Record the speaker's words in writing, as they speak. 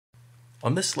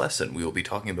On this lesson, we will be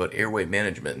talking about airway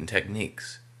management and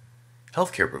techniques.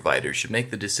 Healthcare providers should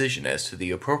make the decision as to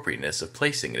the appropriateness of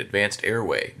placing an advanced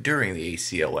airway during the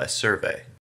ACLS survey.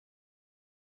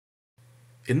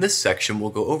 In this section, we'll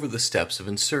go over the steps of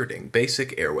inserting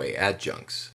basic airway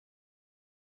adjuncts.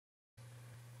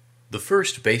 The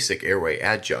first basic airway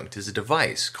adjunct is a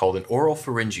device called an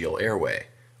oropharyngeal airway,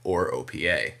 or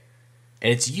OPA,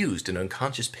 and it's used in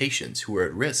unconscious patients who are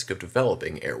at risk of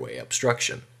developing airway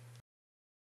obstruction.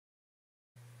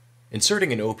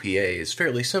 Inserting an OPA is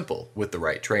fairly simple with the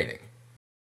right training.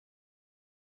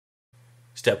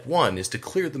 Step 1 is to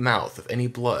clear the mouth of any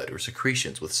blood or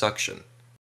secretions with suction.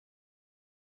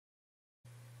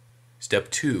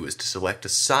 Step 2 is to select a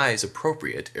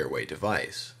size-appropriate airway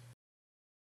device.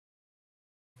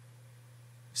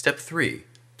 Step 3.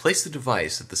 Place the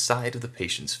device at the side of the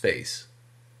patient's face.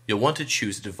 You'll want to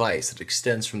choose a device that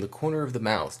extends from the corner of the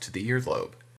mouth to the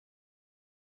earlobe.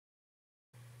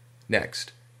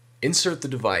 Next, insert the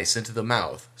device into the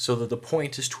mouth so that the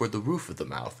point is toward the roof of the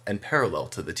mouth and parallel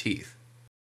to the teeth.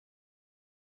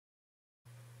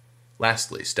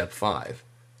 Lastly, step 5.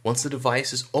 Once the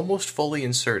device is almost fully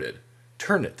inserted,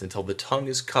 turn it until the tongue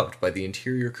is cupped by the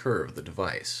interior curve of the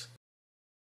device.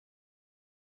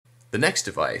 The next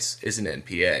device is an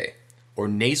NPA, or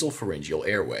Nasopharyngeal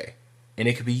Airway, and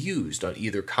it can be used on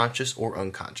either conscious or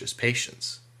unconscious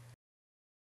patients.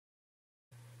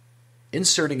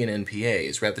 Inserting an NPA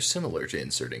is rather similar to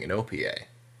inserting an OPA.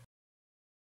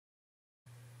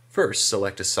 First,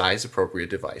 select a size-appropriate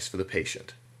device for the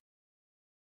patient.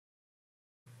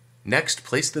 Next,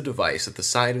 place the device at the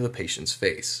side of the patient's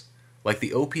face. Like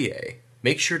the OPA,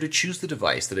 make sure to choose the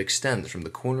device that extends from the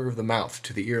corner of the mouth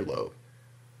to the earlobe.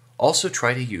 Also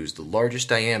try to use the largest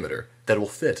diameter that will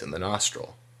fit in the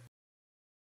nostril.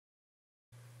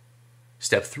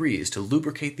 Step 3 is to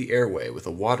lubricate the airway with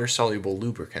a water-soluble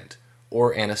lubricant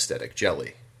or anesthetic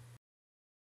jelly.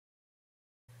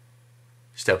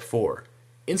 Step 4.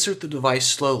 Insert the device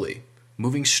slowly,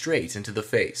 moving straight into the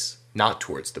face, not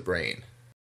towards the brain.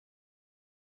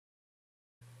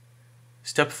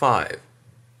 Step 5.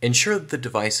 Ensure that the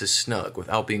device is snug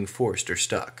without being forced or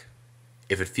stuck.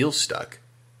 If it feels stuck,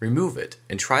 remove it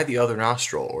and try the other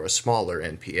nostril or a smaller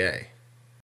NPA.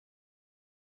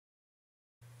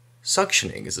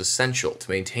 Suctioning is essential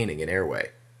to maintaining an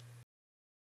airway.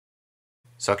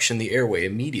 Suction the airway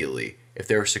immediately if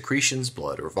there are secretions,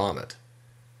 blood, or vomit.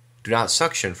 Do not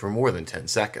suction for more than 10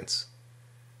 seconds.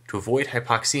 To avoid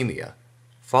hypoxemia,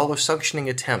 follow suctioning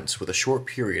attempts with a short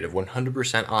period of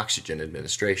 100% oxygen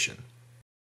administration.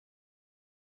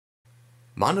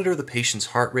 Monitor the patient's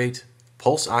heart rate,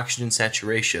 pulse oxygen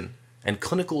saturation, and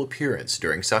clinical appearance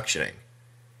during suctioning.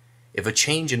 If a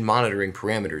change in monitoring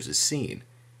parameters is seen,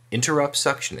 interrupt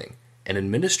suctioning and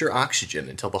administer oxygen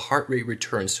until the heart rate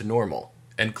returns to normal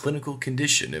and clinical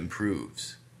condition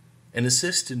improves, and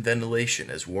assist in ventilation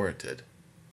as warranted.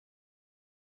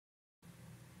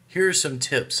 Here are some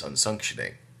tips on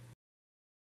suctioning.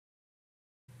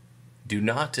 Do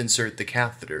not insert the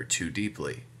catheter too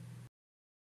deeply.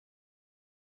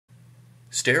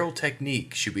 Sterile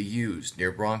technique should be used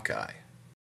near bronchi.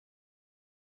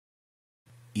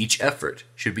 Each effort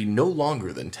should be no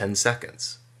longer than 10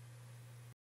 seconds.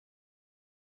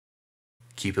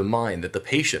 Keep in mind that the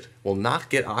patient will not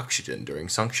get oxygen during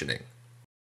suctioning.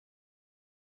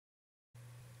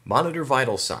 Monitor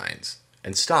vital signs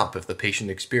and stop if the patient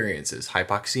experiences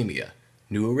hypoxemia,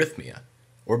 new arrhythmia,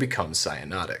 or becomes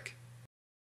cyanotic.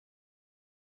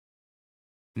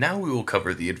 Now we will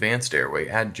cover the advanced airway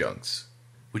adjuncts,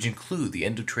 which include the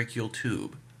endotracheal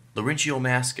tube, laryngeal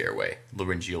mask airway,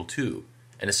 laryngeal tube,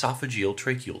 and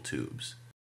esophageal-tracheal tubes.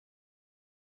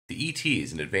 The ET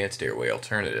is an advanced airway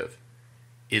alternative.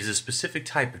 It is a specific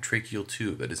type of tracheal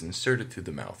tube that is inserted through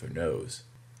the mouth or nose.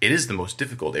 It is the most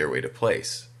difficult airway to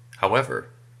place, however,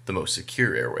 the most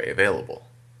secure airway available.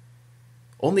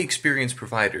 Only experienced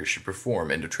providers should perform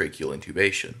endotracheal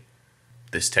intubation.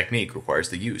 This technique requires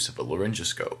the use of a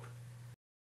laryngoscope.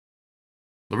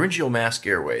 Laryngeal mask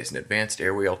airway is an advanced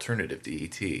airway alternative to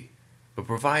ET, but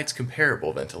provides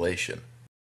comparable ventilation.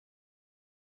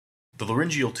 The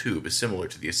laryngeal tube is similar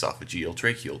to the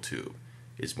esophageal-tracheal tube.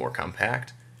 It is more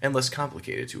compact and less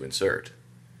complicated to insert.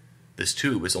 This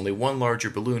tube is only one larger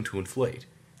balloon to inflate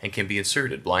and can be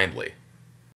inserted blindly.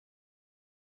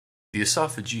 The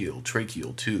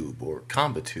esophageal-tracheal tube, or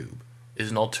Combitube, is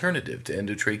an alternative to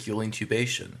endotracheal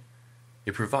intubation.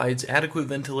 It provides adequate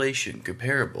ventilation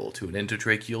comparable to an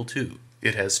endotracheal tube.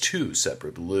 It has 2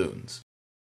 separate balloons.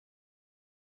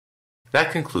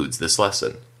 That concludes this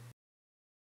lesson.